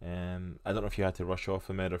 I don't know if you had to rush off,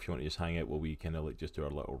 Ahmed, or if you want to just hang out while we kind of just do our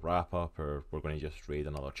little wrap up, or we're going to just raid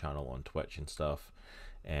another channel on Twitch and stuff.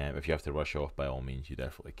 If you have to rush off, by all means, you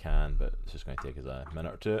definitely can, but it's just going to take us a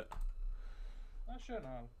minute or two. Sure,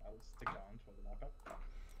 no, I'll stick around for the wrap up.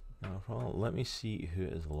 No problem. Let me see who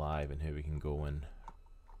is live and who we can go and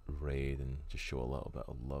raid and just show a little bit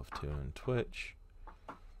of love to on Twitch.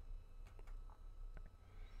 I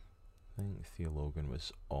think Theologan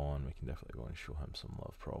was on. We can definitely go and show him some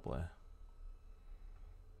love, probably.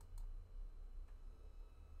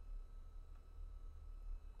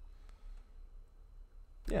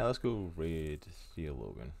 Yeah, let's go raid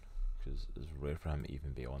Theologan, because it's rare for him to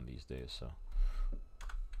even be on these days, so.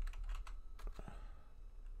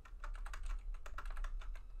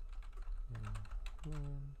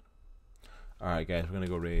 Alright guys, we're going to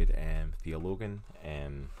go raid Theologan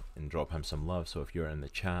and drop him some love. So if you're in the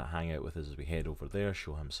chat, hang out with us as we head over there,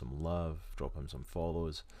 show him some love, drop him some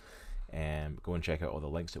follows, and go and check out all the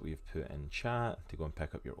links that we've put in chat to go and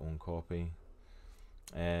pick up your own copy.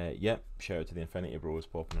 Yep, shout out to the Infinity Bros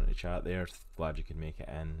popping into chat there. Glad you could make it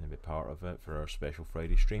in and be part of it for our special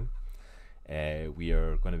Friday stream. We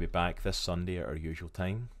are going to be back this Sunday at our usual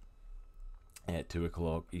time at 2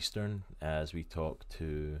 o'clock Eastern as we talk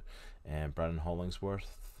to Brandon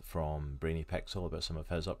Hollingsworth from Brainy Pixel about some of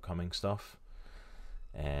his upcoming stuff.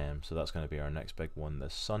 So that's going to be our next big one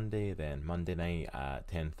this Sunday. Then Monday night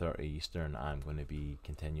at 10:30 Eastern, I'm going to be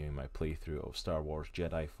continuing my playthrough of Star Wars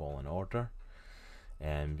Jedi Fallen Order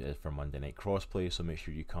for Monday night crossplay, so make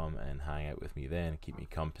sure you come and hang out with me then, keep me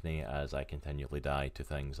company as I continually die to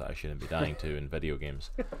things that I shouldn't be dying to in video games.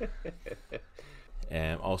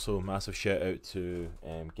 Also, massive shout out to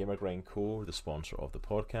GamerGrind Co, the sponsor of the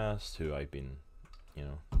podcast, who I've been,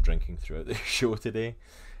 drinking throughout the show today.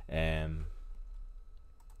 If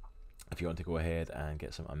you want to go ahead and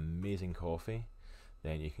get some amazing coffee,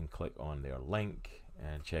 then you can click on their link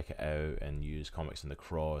and check it out and use Comics in the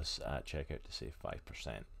Cross at checkout to save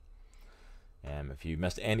 5%. If you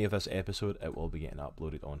missed any of this episode, it will be getting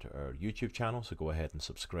uploaded onto our YouTube channel, so go ahead and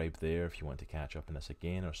subscribe there if you want to catch up on this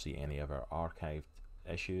again or see any of our archived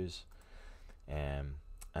issues. And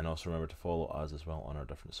also remember to follow us as well on our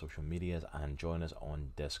different social medias and join us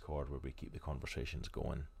on Discord where we keep the conversations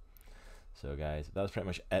going. So guys, that's pretty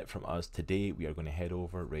much it from us today. We are going to head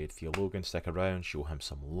over, raid Theologan, stick around, show him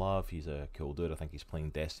some love. He's a cool dude. I think he's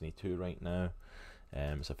playing Destiny 2 right now.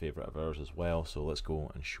 It's a favourite of ours as well, so let's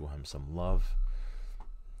go and show him some love.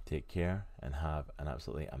 Take care and have an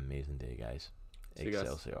absolutely amazing day, guys. See you guys.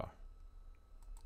 Excelsior.